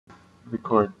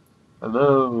Record.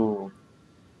 Hello.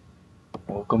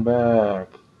 Welcome back.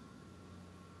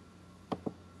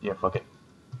 Yeah, fuck it.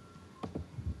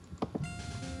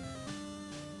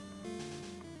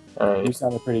 You Alright.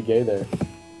 sounded pretty gay there.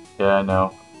 Yeah, I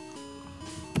know.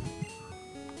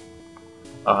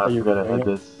 Oh, Are I you forgot I wearing had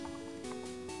it? this.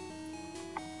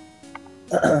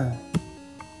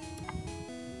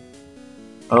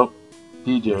 Oh,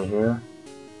 DJ here.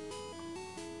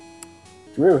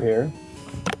 Drew here.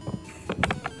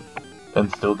 And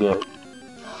still gay.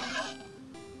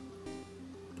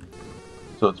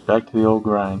 So it's back to the old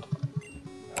grind.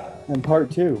 And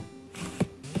part two.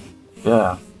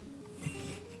 Yeah.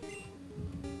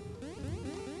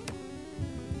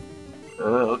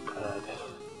 Oh, God.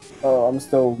 Oh, I'm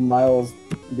still miles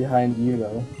behind you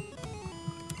though.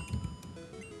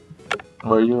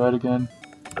 Where are you at again?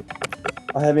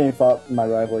 I haven't even fought my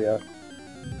rival yet.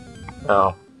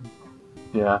 Oh.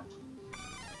 Yeah.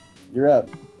 You're at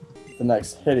the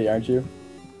next hitty, aren't you?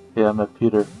 Yeah, I'm at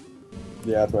Peter.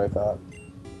 Yeah, that's what I thought.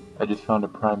 I just found a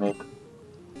primate.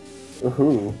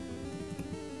 Ooh.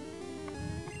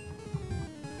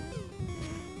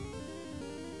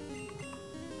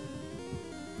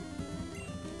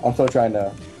 I'm still trying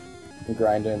to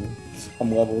grind in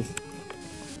some levels.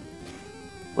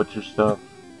 What's your stuff?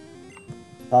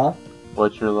 Huh?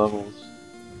 What's your levels?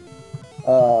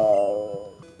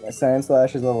 My Sand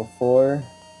Slash is level 4.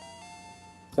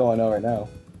 That's all I know right now.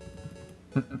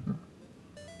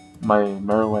 My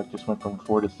Marowak just went from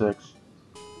 4 to 6.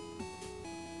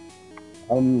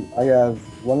 I have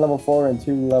 1 level 4 and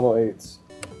 2 level 8s.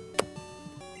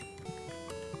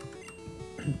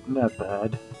 Not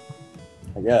bad.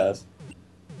 I guess.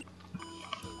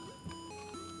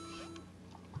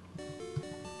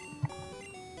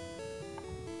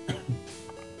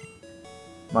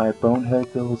 My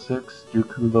Bonehead level 6,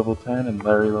 Dooku level 10, and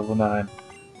Larry level 9.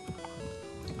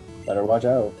 Better watch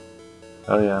out.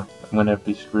 Oh yeah, I'm gonna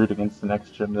be screwed against the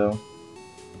next gym though.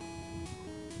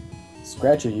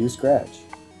 Scratchy, you scratch.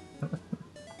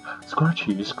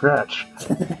 Scratchy, you scratch.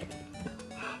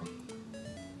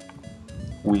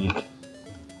 Weak.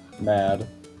 Mad.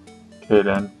 Okay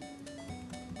then.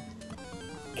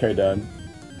 Okay, done.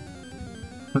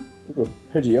 Ooh,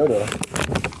 Pidgeotto.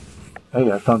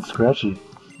 Hey, I found Scratchy.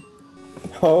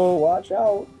 Oh, watch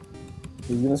out.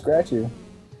 He's gonna scratch you.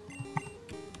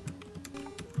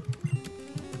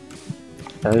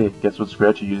 Hey, guess what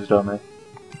Scratchy used on me?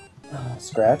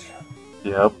 Scratch?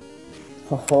 Yep.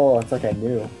 Oh, it's like I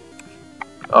knew.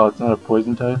 Oh, it's not a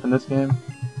poison type in this game?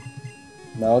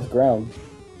 No, it's ground.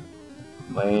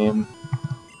 Lame.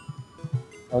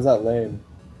 How's that lame?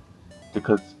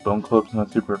 Because Bone Club's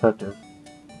not super effective.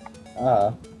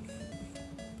 Ah.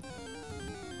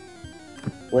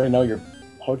 Way to know your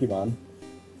Pokemon.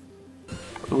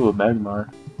 Ooh,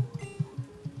 Magmar.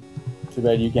 Too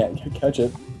bad you can't catch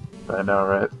it. I know,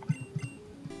 right?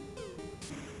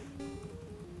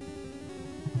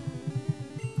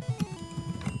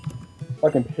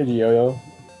 Fucking Pidgeotto.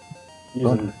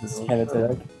 Using Oh, Sand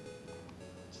Attack.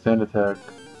 Stand attack.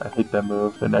 I hate that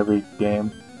move in every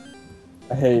game.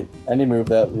 I hate any move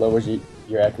that lowers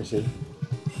your accuracy.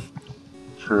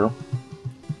 True.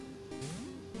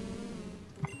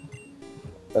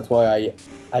 That's why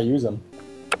I use them.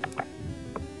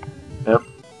 Yep.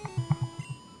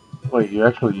 Wait, you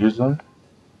actually use them?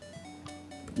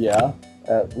 Yeah,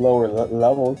 at lower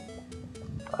levels.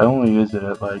 I only use it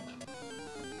at like,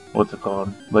 what's it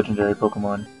called? Legendary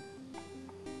Pokemon.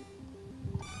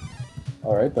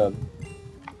 Alright then.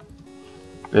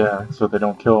 Yeah, so they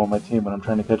don't kill my team when I'm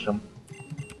trying to catch them.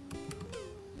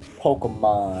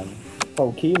 Pokemon.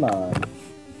 Pokemon.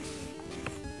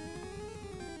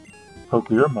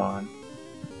 Pokemon.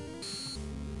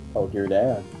 Poke your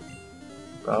dad.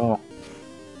 Oh.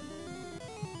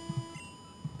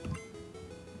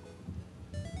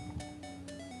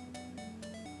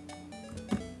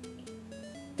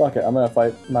 Fuck it, I'm gonna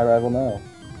fight my rival now.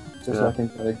 Just so Yeah. I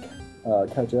can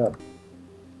catch up.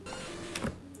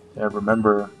 Yeah,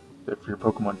 remember, if your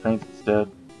Pokemon faints, it's dead.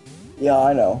 Yeah,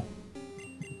 I know.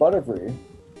 Butterfree.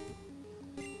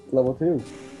 Level 2.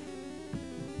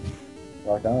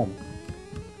 Rock on.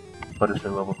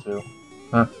 Butterfree level 2.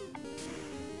 Huh.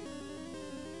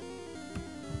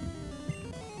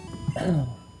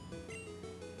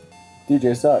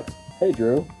 DJ sucks. Hey,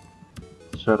 Drew.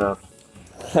 Shut up.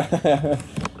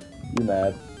 You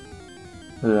mad.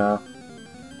 Yeah.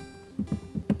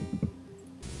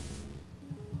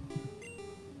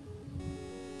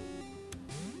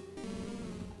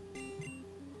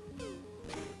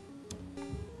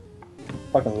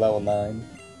 Fucking level 9.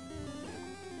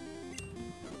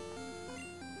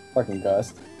 Fucking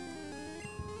Gust.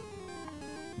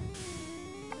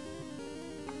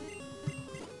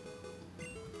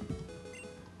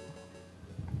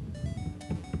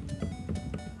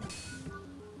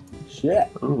 shit.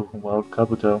 Ooh, wild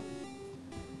Kabuto.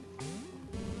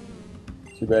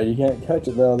 Too bad you can't catch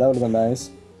it though. That would have been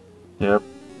nice. Yep.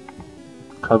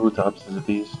 Kabutops is a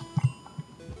beast.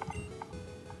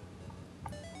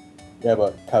 Yeah,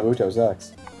 but Kabuto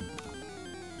sucks.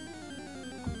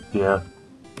 Yeah.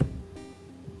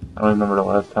 I don't remember the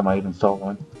last time I even saw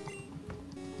one.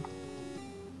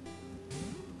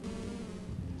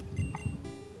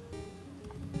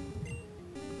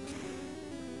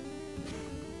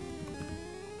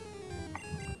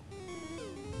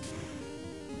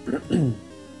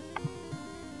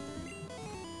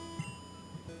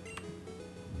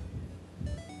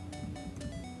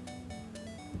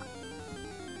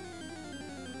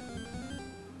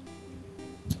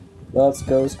 Let's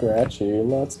go, Scratchy.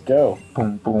 Let's go.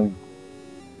 Boom, boom.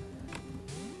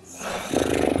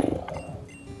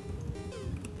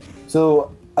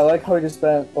 So, I like how we just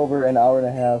spent over an hour and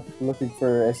a half looking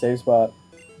for a safe spot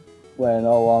when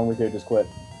all along we could have just quit.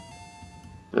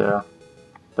 Yeah.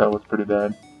 That was pretty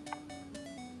bad.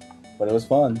 But it was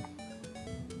fun.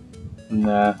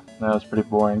 Nah, that was pretty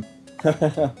boring.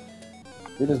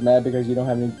 You're just mad because you don't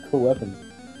have any cool weapons.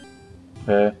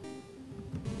 Okay.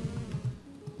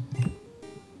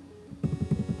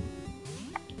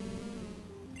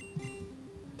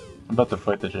 I'm about to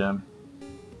fight the gym.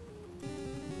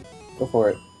 Go for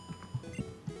it.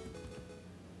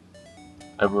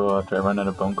 I will after I run out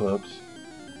of bone clubs.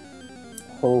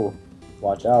 Oh,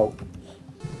 watch out.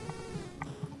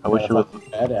 I wish it would.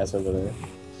 Badass over there.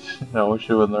 I wish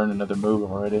it would learn another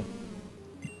move already.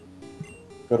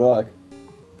 Good luck.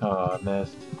 Oh, I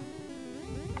missed.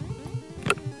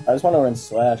 I just want to learn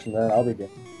Slash and then I'll be good.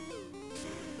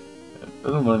 It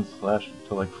doesn't learn Slash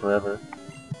until like forever.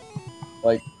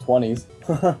 Like 20s.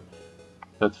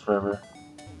 That's forever.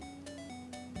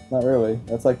 Not really.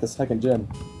 That's like the second gym.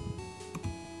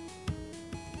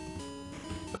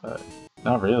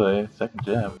 Not really. Second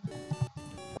gym.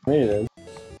 For me it is.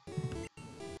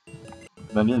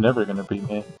 Then you're never gonna beat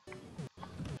me.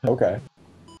 Okay.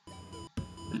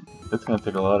 It's gonna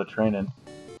take a lot of training.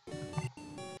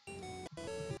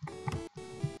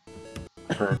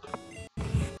 Frick.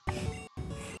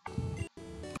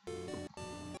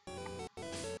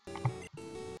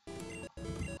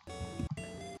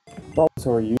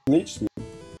 Bulbasaur, you leech speed.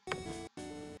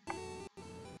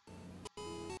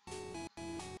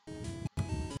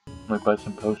 Might buy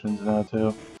some potions now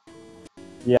too.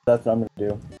 Yeah, that's what I'm gonna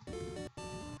do.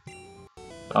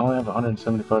 I only have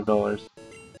 $175.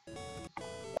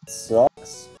 That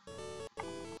sucks.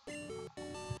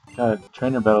 God,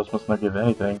 trainer battles must not give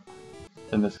anything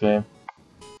in this game.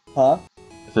 Huh?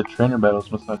 I said trainer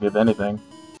battles must not give anything.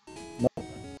 Nope.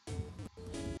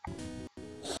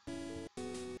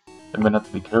 I'm gonna have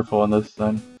to be careful on this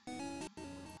then.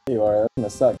 You are. That's gonna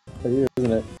suck for you,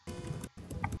 isn't it?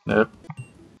 Yep.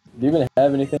 Do you even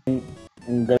have anything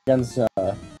good against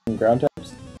ground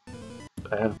types?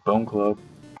 I have Bone Club.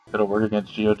 It'll work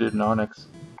against Geodude and Onyx.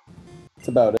 That's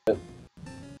about it.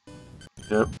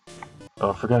 Yep.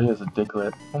 Oh, I forgot he has a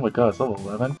Diglett. Oh my god, it's level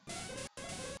 11?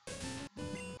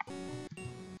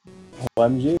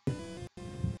 OMG.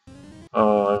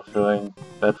 Oh, I have a feeling,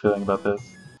 bad feeling about this.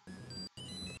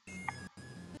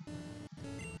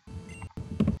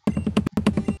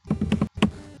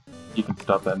 You can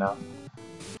stop that now.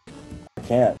 I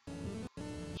can't.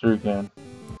 Sure you can.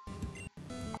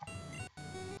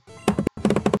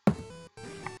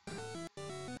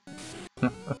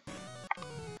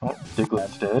 Oh,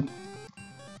 Diglett's dead.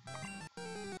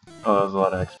 Oh, that was a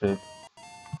lot of XP.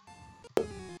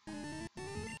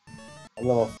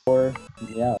 Level 4.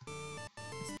 Yeah.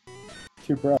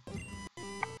 Too pro.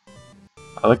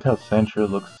 I like how Sandshrew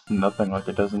looks nothing like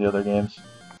it does in the other games.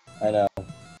 I know.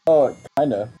 Oh,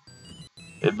 kinda.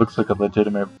 It looks like a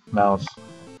legitimate mouse.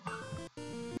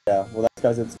 Yeah, well that's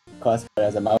because it's classified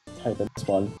as a mouse type in this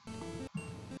one.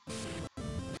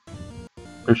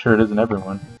 Pretty sure it isn't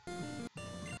everyone.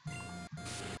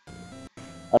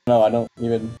 I don't know, I don't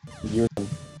even use them.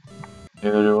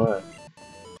 Neither do I.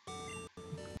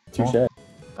 Touche.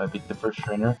 I beat the first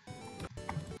trainer.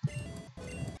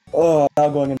 Oh, now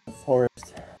going in the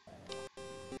forest.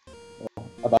 Well,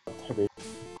 about to be.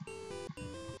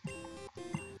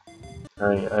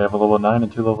 Alright, I have a level 9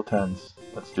 and 2 level 10s.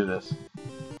 Let's do this.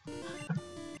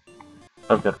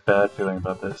 I've got a bad feeling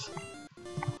about this.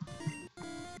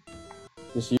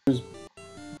 Just use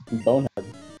Bonehead.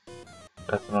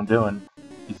 That's what I'm doing.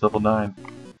 He's level 9.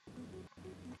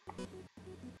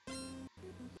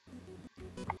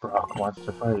 Brock wants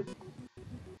to fight.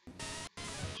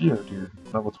 Geodude,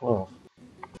 level 12.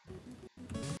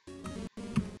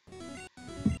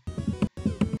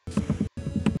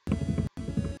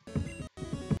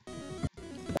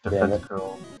 Damn Defense it.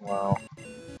 curl. Wow.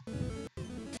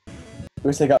 At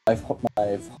least I got my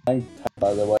flying type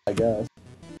out of the way, I guess.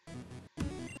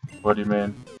 What do you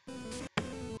mean?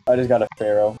 I just got a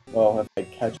Pharaoh. Well, if I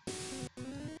catch it.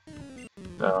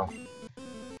 No.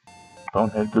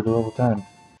 Bonehead grew to level 10.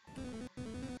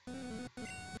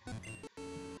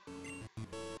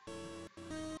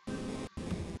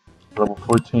 Level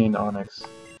 14 Onyx.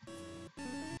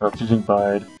 I was using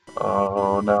Bide.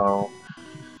 Oh no.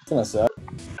 It's gonna suck.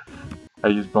 I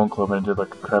used Bone Club and did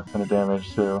like a crap ton of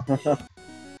damage too. Might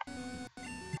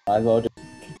as well just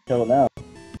kill it now.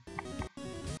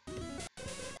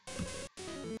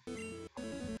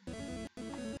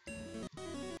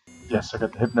 Yes, I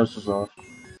got the Hypnosis off.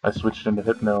 I switched into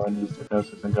Hypno and used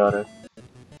Hypnosis and got it.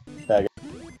 Bag it.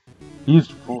 He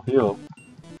used full heal.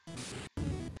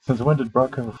 Since when did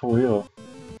Brock have a full heal?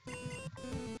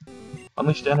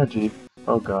 Unleashed energy.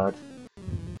 Oh god.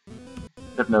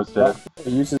 Hypno's dead. It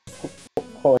uses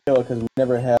full heal because we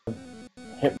never have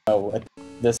Hypno at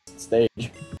this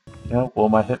stage. Yeah, well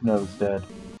my Hypno's dead.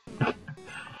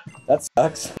 That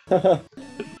sucks.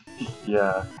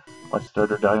 Yeah, my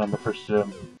starter died on the first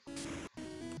gym.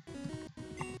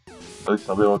 At least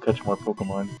I'll be able to catch more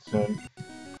Pokemon soon.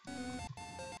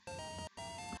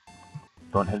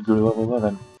 Bonehead grew to level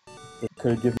 11. It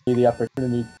could give me the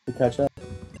opportunity to catch up.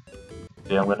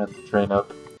 Yeah, I'm gonna have to train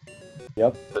up.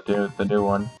 Yep. The new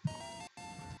one.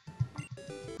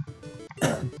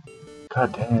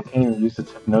 God dang, I can't even use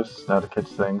its Hypnosis now to catch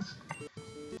things.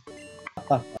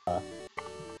 I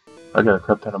got a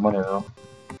crap ton of money though.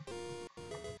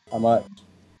 How much?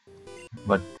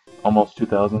 Like, almost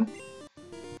 2,000.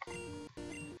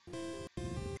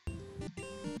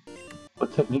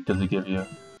 What technique does it give you?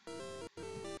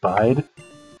 Bide?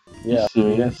 Yeah. You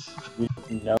serious? You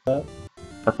know that?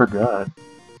 I forgot.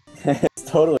 It's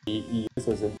totally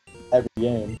useless in every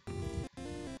game.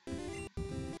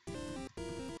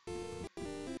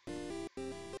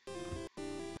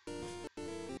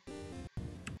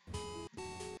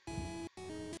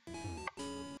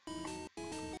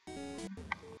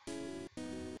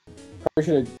 Probably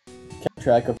should have kept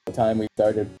track of the time we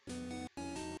started.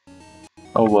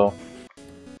 Oh well.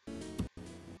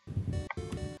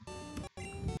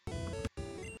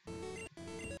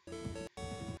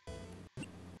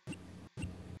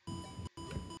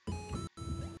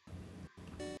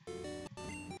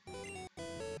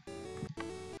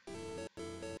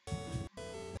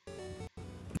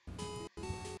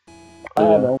 I Oh,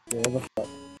 yeah. don't give a fuck.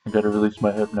 I gotta release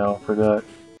my hip now, forgot.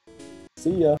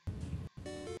 See ya.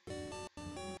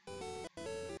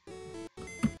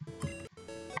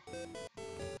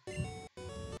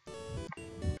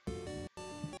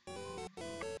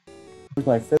 Who's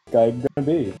my fifth guy gonna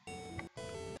be?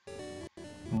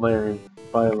 Larry.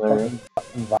 Bye, Larry.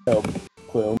 Vio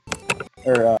Plume.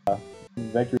 Or,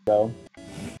 Victory Bell.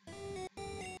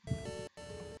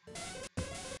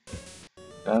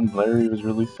 And Larry was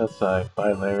released outside.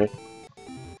 Bye, Larry.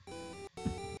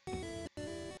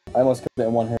 I almost killed it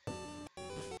in one hit.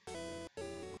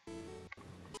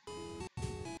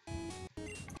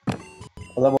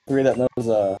 A level 3 that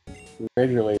knows,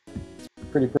 regularly. It's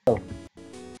pretty pro.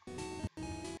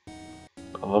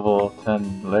 A level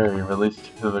 10 Larry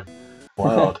released to the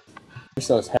wild. You're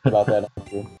so sad about that,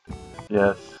 aren't you?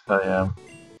 Yes, I am.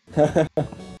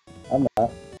 I'm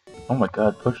not. Oh my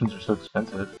god, potions are so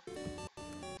expensive.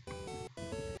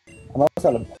 I'm almost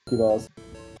out of Pokeballs.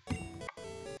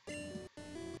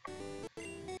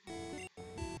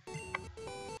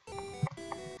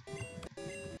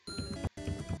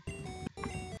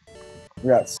 We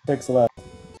got 6 left.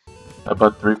 I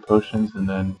bought 3 potions and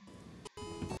then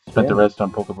spent the rest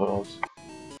on Pokeballs.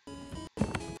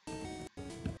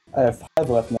 I have 5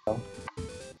 left now.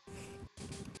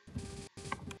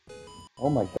 Oh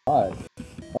my god.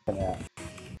 Fucking ass.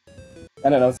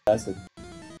 And I know it's acid.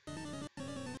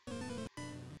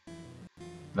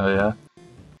 Oh yeah?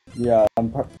 Yeah, I'm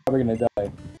probably gonna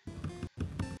die.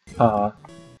 Haha.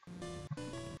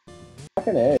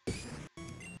 Fucking A.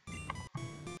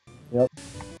 Yep.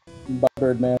 Bye,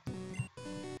 Birdman.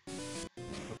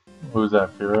 Who's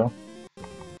that, Firo?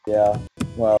 Yeah.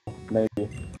 Well, maybe.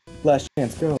 Last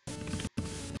chance, go.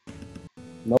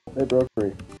 Nope, it broke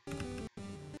free.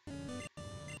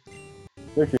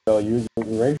 Victory Bell used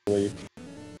Rage Leaf.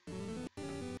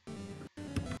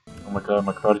 Oh my god,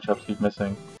 my karate chops keep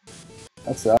missing.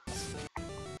 That sucks.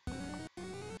 I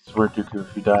swear, Dooku,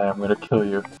 if you die, I'm gonna kill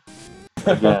you.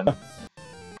 Again.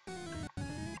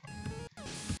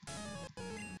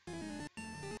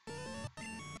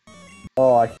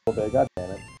 Oh, I killed it. God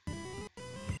damn it.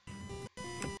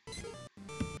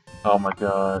 Oh my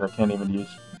god, I can't even use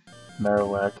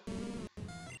Marowak.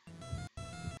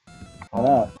 Why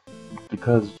not?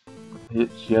 Because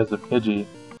she has a Pidgey,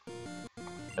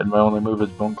 and my only move is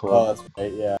Bone Oh, Club. that's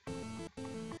right, yeah.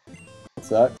 That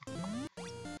sucks. I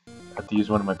have to use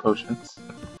one of my potions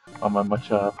on my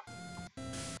Machop.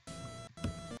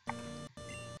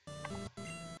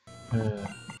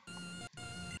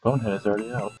 Bonehead is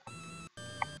already out.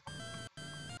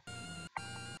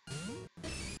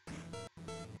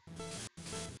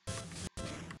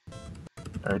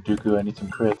 Alright, Dooku, I need some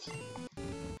crits.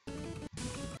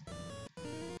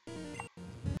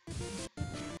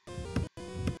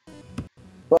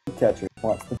 Bug catcher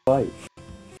wants to fight.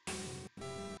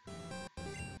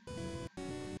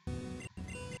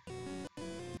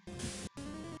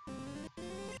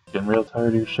 Getting real tired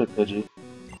of your shit, Pidgey.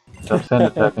 Stop sand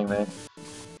attacking me.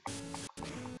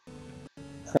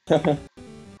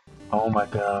 Oh my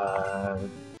god.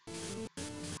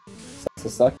 Sucks to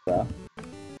suck, bro.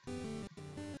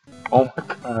 Oh my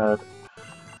god.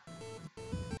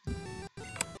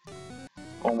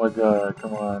 Oh my god,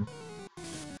 come on.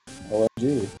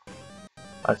 OMG.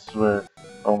 I swear.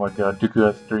 Oh my god, Dooku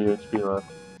has 3 HP left.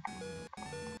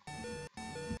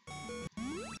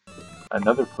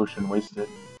 Another potion wasted.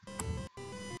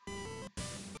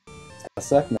 It's gotta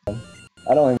suck, man.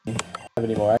 I don't even have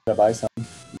any more. I gotta buy some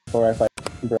before I fight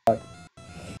Brock.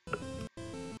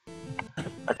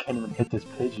 I can't even hit this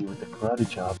Pidgey with the karate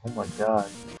chop. Oh my god.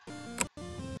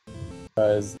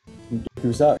 Because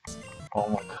Dooku sucks. Oh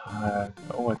my god.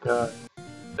 Oh my god.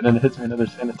 And then it hits me another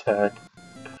sand attack.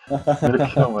 I'm gonna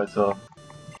kill myself.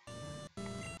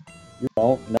 You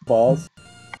don't. No balls.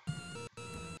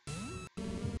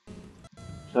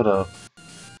 Shut up.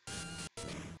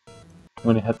 I'm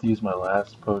gonna have to use my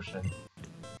last potion.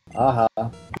 Aha.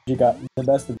 You got the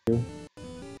best of you.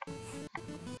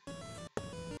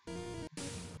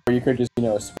 Or you could just,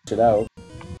 switch it out.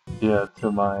 Yeah,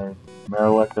 to my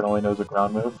Marowak that only knows a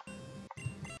ground move.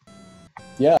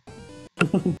 Yeah.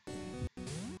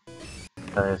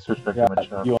 Alright, switch back Yeah, to my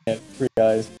chop. you only have 3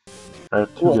 guys. I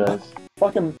have 2 Ooh, guys.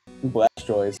 Fucking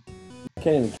Blastoise. I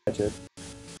can't even catch it.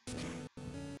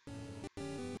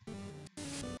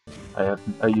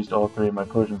 I used all 3 of my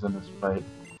potions in this fight.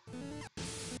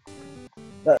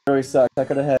 That really sucks. I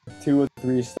could have had 2 of the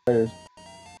 3 starters.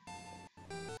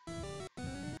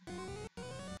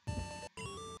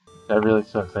 That really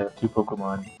sucks. I have 2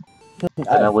 Pokemon. And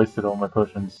I wasted all my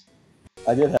potions.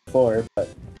 I did have 4, but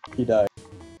he died.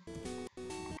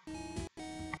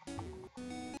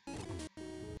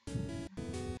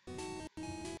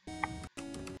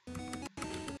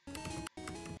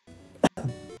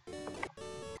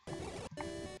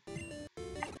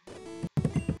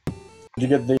 Did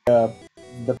you get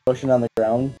the potion on the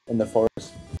ground in the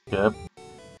forest? Yep.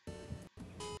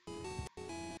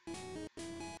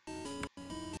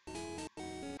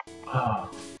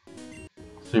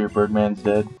 So your Birdman's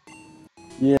dead?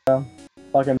 Yeah.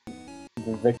 Fucking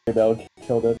Victor Bell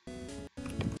killed it.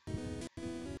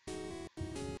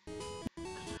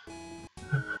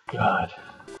 God.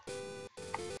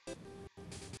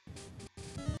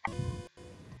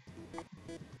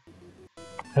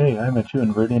 Hey, I met you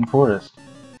in Viridian Forest.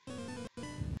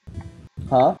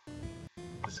 Huh?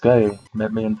 This guy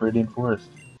met me in Viridian Forest.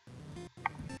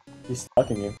 He's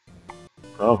stalking you.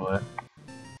 Probably.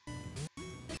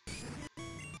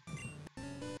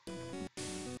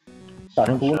 Got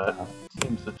String cool shot. now.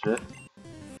 Seems legit.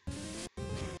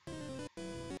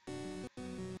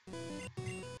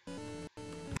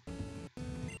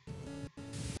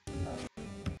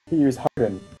 He used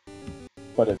Harden,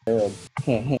 but it failed.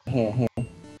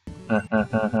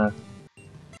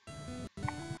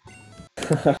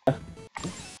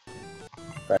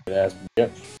 Fat ass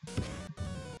bitch.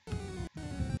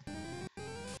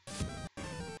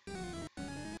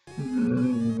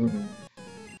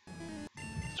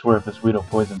 Swear if this Weedle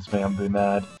poisons me, I'm gonna be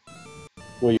mad.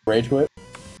 Will you rage quit?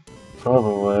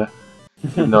 Probably.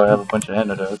 Even though I have a bunch of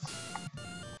antidotes.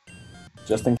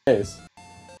 Just in case.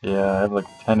 Yeah, I have like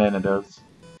 10 antidotes.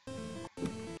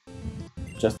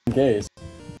 Just in case.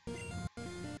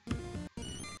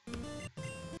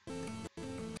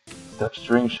 Stop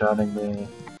string shotting me.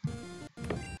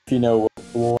 If you know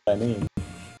what I mean.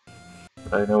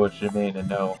 I know what you mean and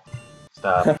no.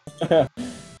 Stop.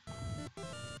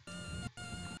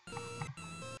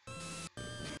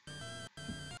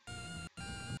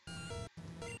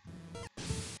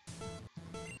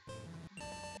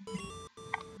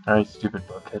 Alright, stupid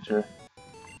bug catcher.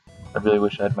 I really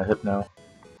wish I had my Hypno.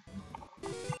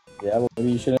 Yeah, well,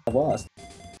 maybe you shouldn't have lost.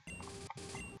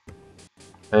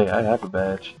 Hey, I have a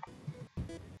badge.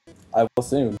 I will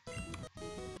soon.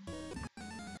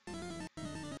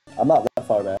 I'm not that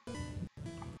far back.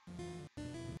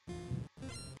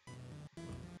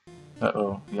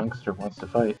 Uh-oh, the youngster wants to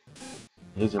fight.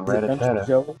 He's a Is it French rat-a-tat-a.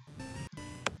 Joe?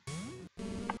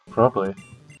 Probably.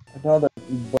 I know the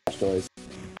bush toys.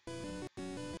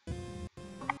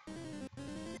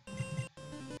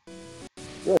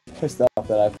 Really pissed off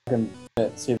that I fucking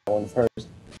didn't see that one first.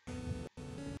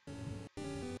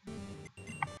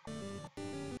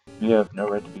 You have no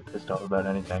right to be pissed off about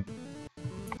anything.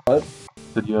 What?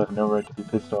 Said you have no right to be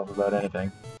pissed off about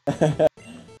anything. I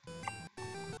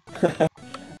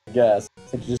guess.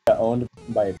 Since you just got owned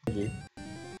by a Pidgey.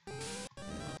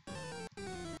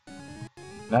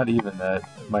 Not even that.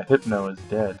 My Hypno is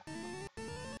dead.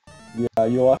 Yeah,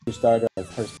 you lost your starter in the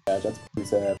first match. That's pretty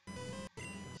sad.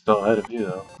 Still ahead of you,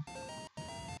 though.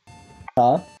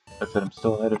 Huh? I said I'm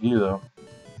still ahead of you, though.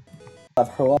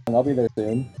 Not for long. I'll be there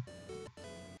soon.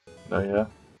 Oh, yeah?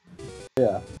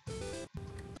 Yeah.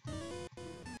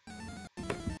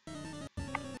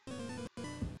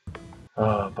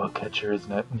 Oh, bug catcher,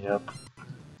 isn't it? Yep.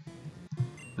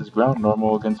 Is ground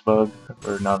normal against bug,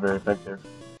 or not very effective?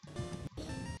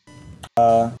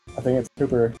 I think it's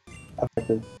super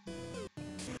effective.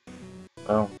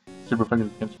 Oh, super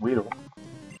effective against Weedle.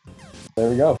 There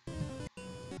we go.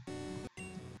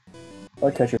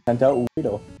 Bug catcher sent out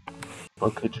Weedle.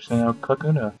 Bug catcher sent out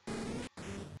Kakuna.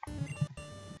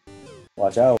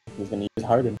 Watch out. He's gonna use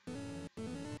Harden.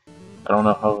 I don't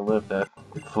know how it lived that.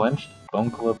 It flinched?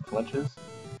 Bone Club flinches?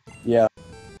 Yeah.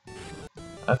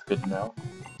 That's good to know.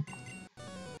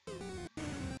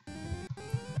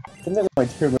 I think there's only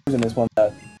 2 moves in this one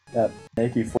that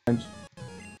make you flinch.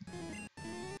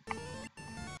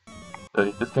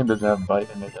 So this game doesn't have bite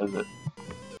in it, does it?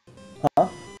 Huh?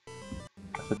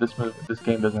 I said this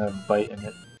game doesn't have bite in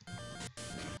it.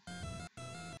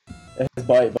 It has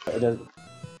bite, but it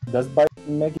does bite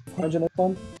make you flinch in this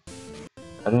one?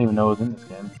 I didn't even know it was in this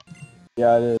game.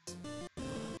 Yeah, it is.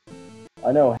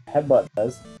 I know Headbutt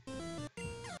does.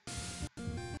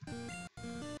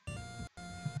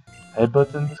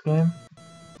 Headbutt's in this game?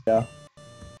 Yeah.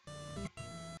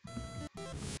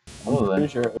 I'm Oh, pretty then.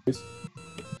 sure at least.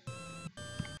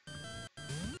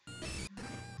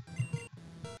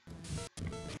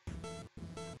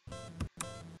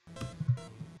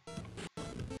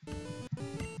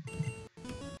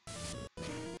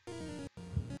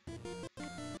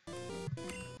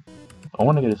 I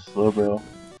want to get a slow bro.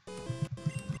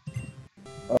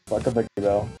 Oh, fuck a victory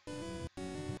though.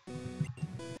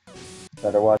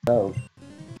 Better watch out.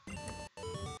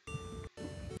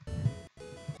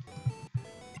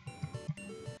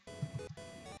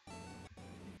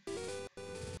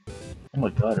 Oh my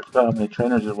god, I forgot how many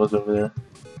trainers there was over there.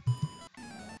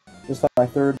 Just found my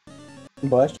 3rd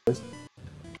blast choice.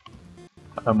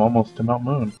 I'm almost to Mount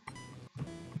Moon.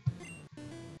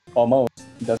 Almost.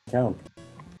 It doesn't count.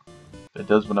 It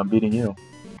does when I'm beating you.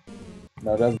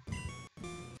 No, it doesn't.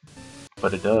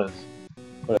 But it does.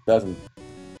 But it doesn't.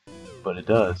 But it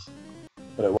does.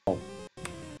 But it won't.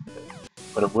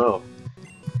 But it will.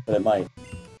 But it might.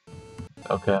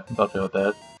 Okay, I'll deal with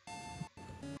that.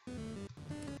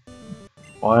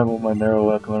 Why won't my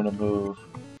Marowak learn a move?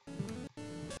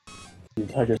 You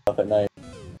tug yourself at night.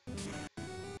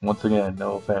 Once again,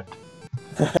 no effect.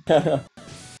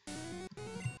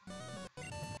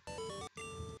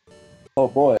 Oh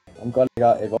boy, I'm glad I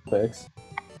got a Vulpix.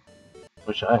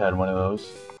 Wish I had one of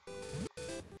those.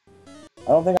 I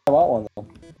don't think I want one though.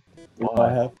 You know, Why?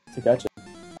 I have to catch it. I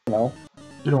don't know.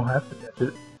 You don't have to catch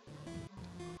it.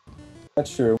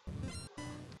 That's true.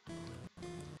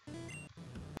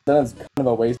 Then it's kind of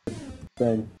a wasted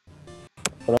thing.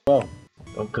 But oh well.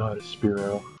 Oh god, a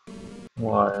Spearow.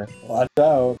 Why? Watch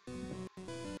out.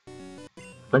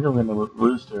 I think I'm gonna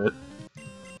lose to it.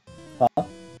 Huh?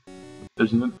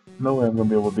 There's no way I'm gonna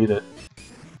be able to beat it.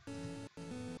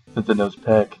 Since it knows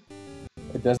Peck.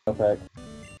 It does no pack.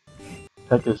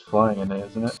 Peck is flying in it,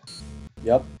 isn't it?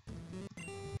 Yep.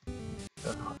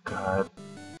 Oh god.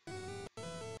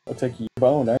 Looks like you're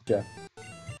boned, aren't you?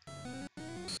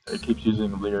 It keeps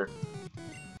using Leer.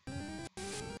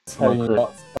 It's Come on, heading you crit.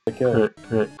 out for the kill. Crit,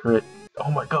 crit, crit.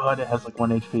 Oh my god, it has like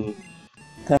 1 HP.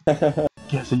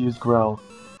 Yes, I used Growl.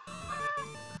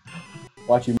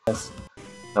 Watch you miss.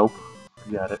 Nope.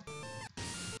 You got it.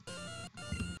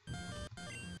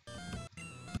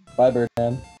 Bye,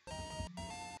 Birdman.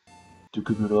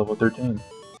 Dukugu to level 13.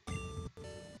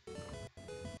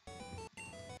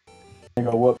 I'm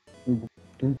gonna go whoop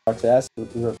Brock's ass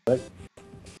real quick.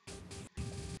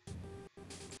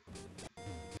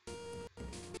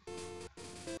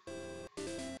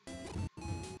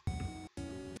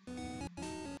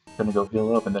 Gonna go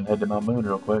heal up and then head to Mount Moon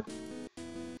real quick.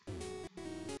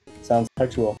 Sounds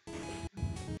sexual.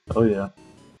 Oh yeah.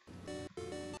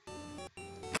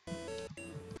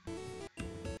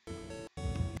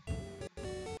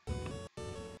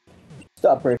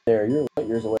 Stop right there. You're light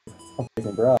years away from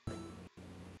facing Brock.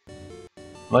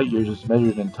 Light years is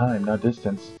measured in time, not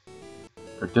distance.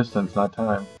 Or distance, not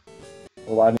time.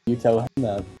 Well, why didn't you tell him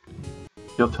that?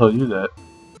 He'll tell you that.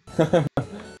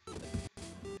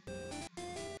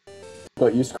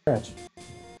 But you scratch.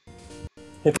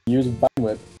 Hit the use Vine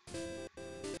Whip.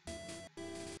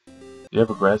 You have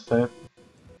a grass type?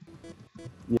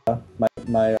 Yeah,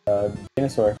 my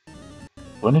Venusaur.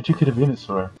 When did you get a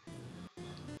Venusaur?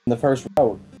 In the first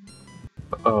route.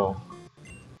 Oh.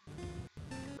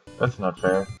 That's not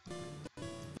fair.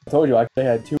 I told you I could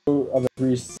have had 2 of the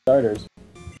 3 starters.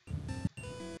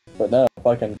 But no,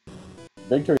 fucking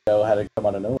Victory though had to come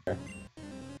out of nowhere.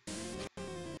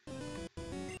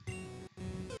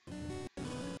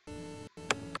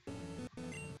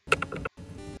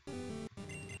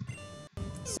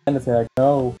 Sand attack,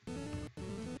 no.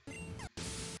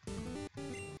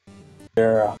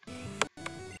 Yeah.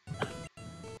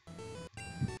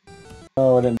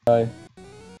 Oh, I didn't die.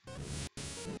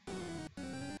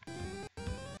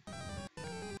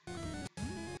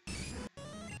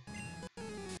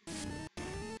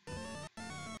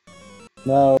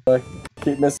 No, I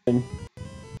keep missing.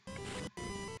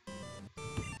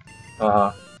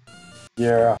 Uh-huh.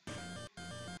 Yeah.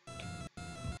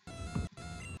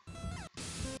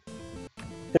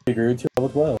 Hey, grew 2 level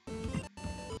 12.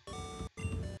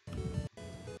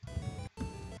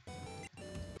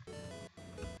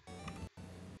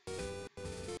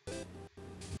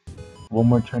 One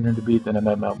more trainer to beat, then I'm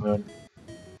at Mount Moon.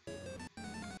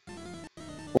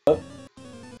 What?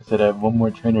 I said I have one more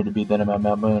trainer to beat, then I'm at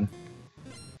Mount Moon.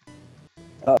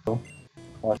 Uh-oh.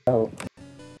 Watch out.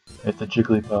 It's a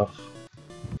Jigglypuff.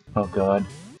 Oh god.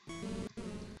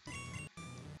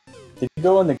 Did you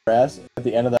go in the grass at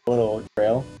the end of that little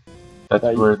trail?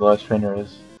 That's where the last trainer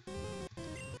is.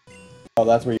 Oh,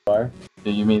 that's where you are?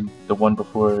 Yeah, you mean the one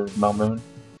before Mount Moon?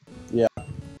 Yeah.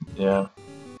 Yeah.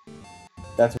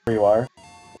 That's where you are?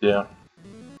 Yeah.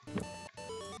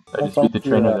 I just beat the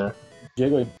trainer there.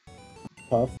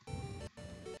 Jigglypuff.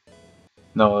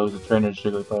 No, it was a trainer's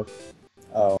Jigglypuff.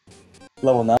 Oh.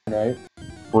 Level 9, right?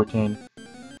 14.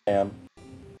 Damn.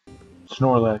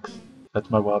 Snorlax. That's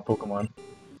my wild Pokemon.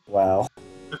 Wow.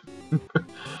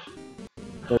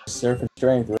 There's surface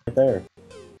strength right there.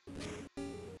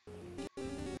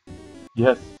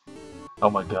 Yes. Oh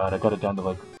my god, I got it down to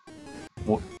like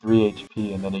 3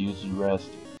 HP and then it used rest.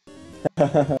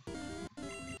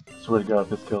 Swear to god,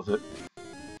 this kills it.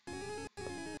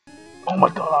 Oh my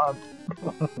god!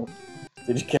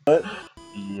 Did you kill it?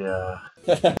 Yeah.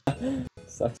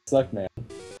 Suck, man.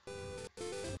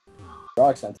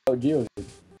 Roxanne, so Geo.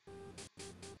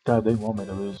 God, they want me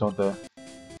to lose, don't they?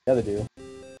 Yeah, they do.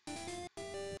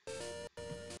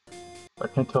 I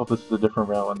can't tell if this is a different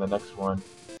route on the next one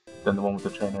than the one with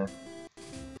the trainer.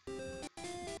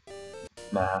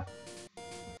 Nah.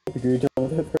 Agree to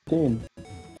level 13,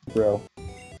 bro.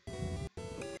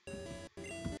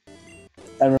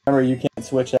 And remember, you can't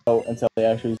switch out until they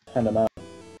actually send them out.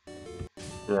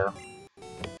 Yeah.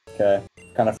 Okay.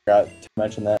 Kind of forgot to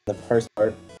mention that in the first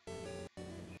part.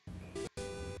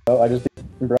 Oh, I just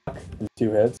beat Brock in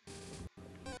 2 hits.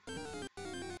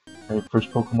 Alright,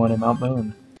 first Pokemon in Mount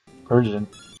Moon. Persian.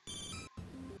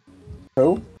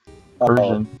 Who?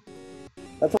 Persian. Oh,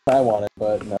 that's what I wanted,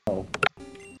 but no.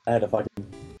 I had to fucking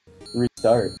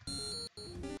restart.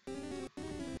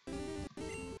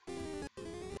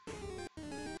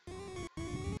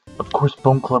 Of course,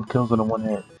 Bone Club kills it in 1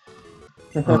 hit.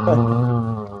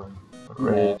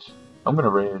 Rage. I'm gonna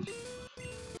rage.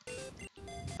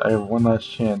 I have one last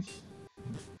chance.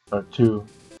 Or two.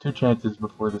 2 chances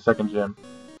before the second gym.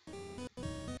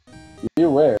 You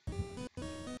where?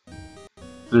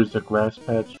 There's a grass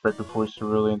patch right before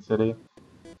Cerulean City.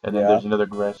 And then there's another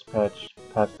grass patch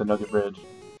past the Nugget Bridge.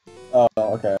 Oh,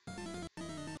 okay.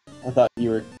 I thought you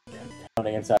were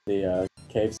counting inside the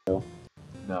cave still.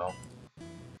 No.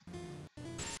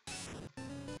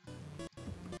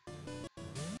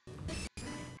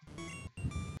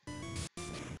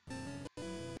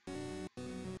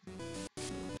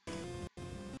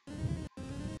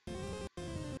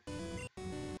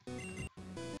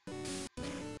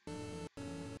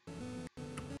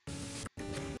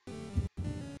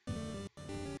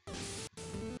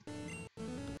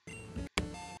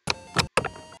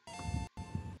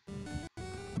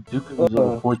 Dooku is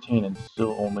level 14 and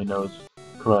still only knows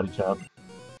Karate Chop.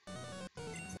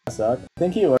 That suck. I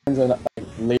think he learns it like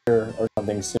later or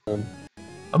something soon.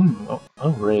 I'm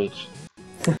rage.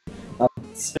 I'm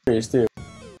serious too.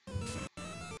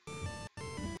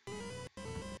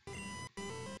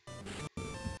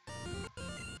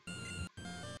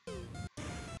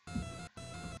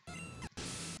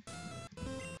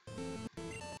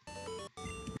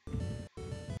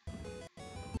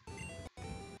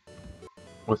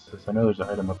 What's this? I know there's an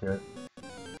item up here.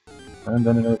 And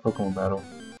then another Pokemon battle.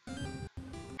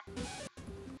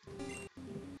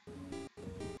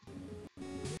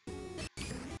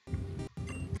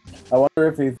 I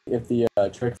wonder if the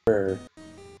trick for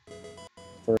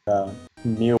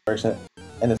Mew works in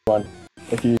this one.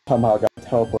 If you somehow got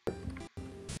teleport.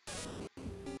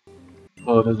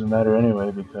 Well, it doesn't matter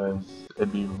anyway because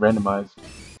it'd be randomized.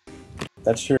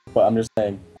 That's true, but I'm just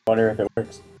saying. I wonder if it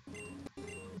works.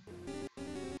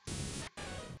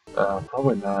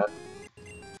 Probably not.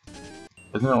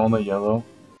 Isn't it only yellow?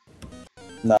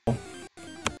 No.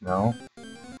 No?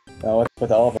 No, it's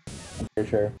with all of them. I'm pretty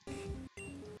sure.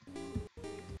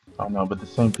 I don't know, but the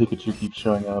same Pikachu keeps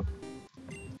showing up.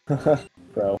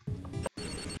 Bro.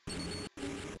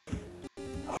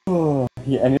 Oh,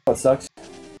 yeah, and you know what sucks?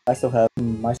 I still have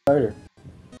my starter.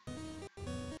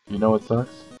 You know what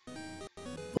sucks?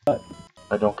 What?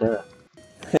 I don't care.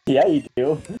 Yeah, you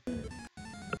do.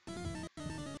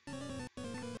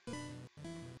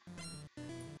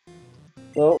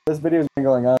 Well, this video's been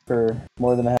going on for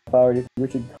more than a half hour. Do you think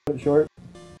we should cut it short?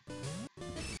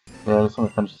 Yeah, I just want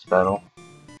to finish this battle.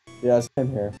 Yeah,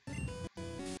 same here.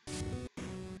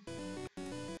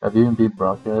 Have you even beat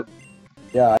Brock yet?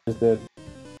 Yeah, I just did.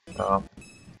 Oh.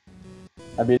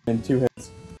 I beat him in 2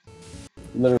 hits.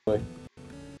 Literally.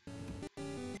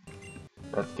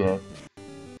 That's gay.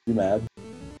 You mad?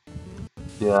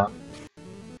 Yeah.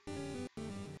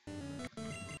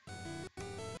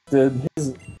 Did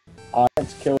his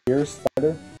Onyx kill your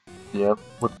starter? Yep,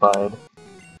 with Bide.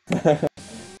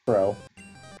 Bro.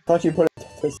 Thought you put it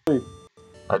to sleep.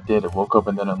 I did. It woke up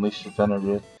and then unleashed its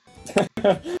energy.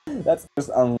 That's just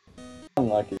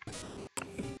unlucky.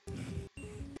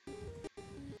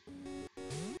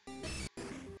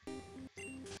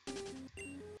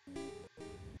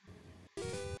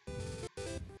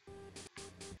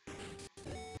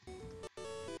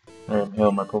 I am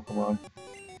healing my Pokemon.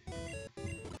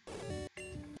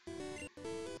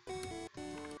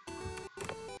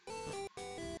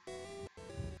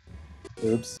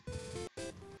 Oops.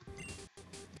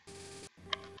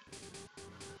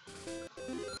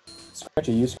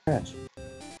 Scratchy, you scratch.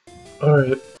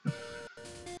 Alright.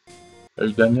 Are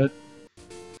you done yet?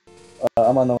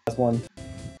 I'm on the last one.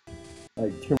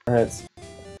 Like 2 more hits.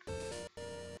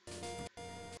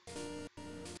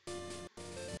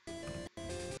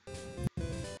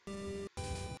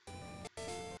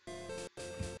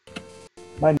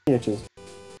 My knee itches.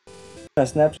 A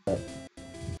Snapchat.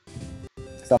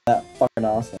 Cause I'm that fucking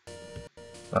awesome.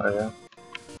 Oh yeah.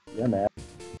 Yeah, man.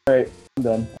 Alright, I'm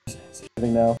done. I'm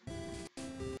saving now.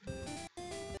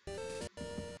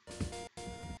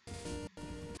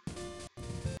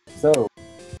 So,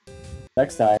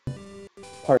 next time,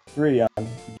 part 3 on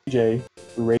DJ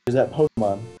rages at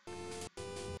Pokemon.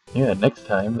 Yeah, next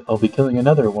time I'll be killing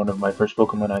another one of my first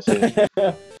Pokemon I saved.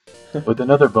 With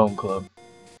another Bone Club.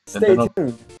 Stay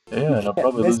tuned. Yeah, and I'll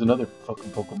probably lose another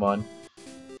fucking Pokemon.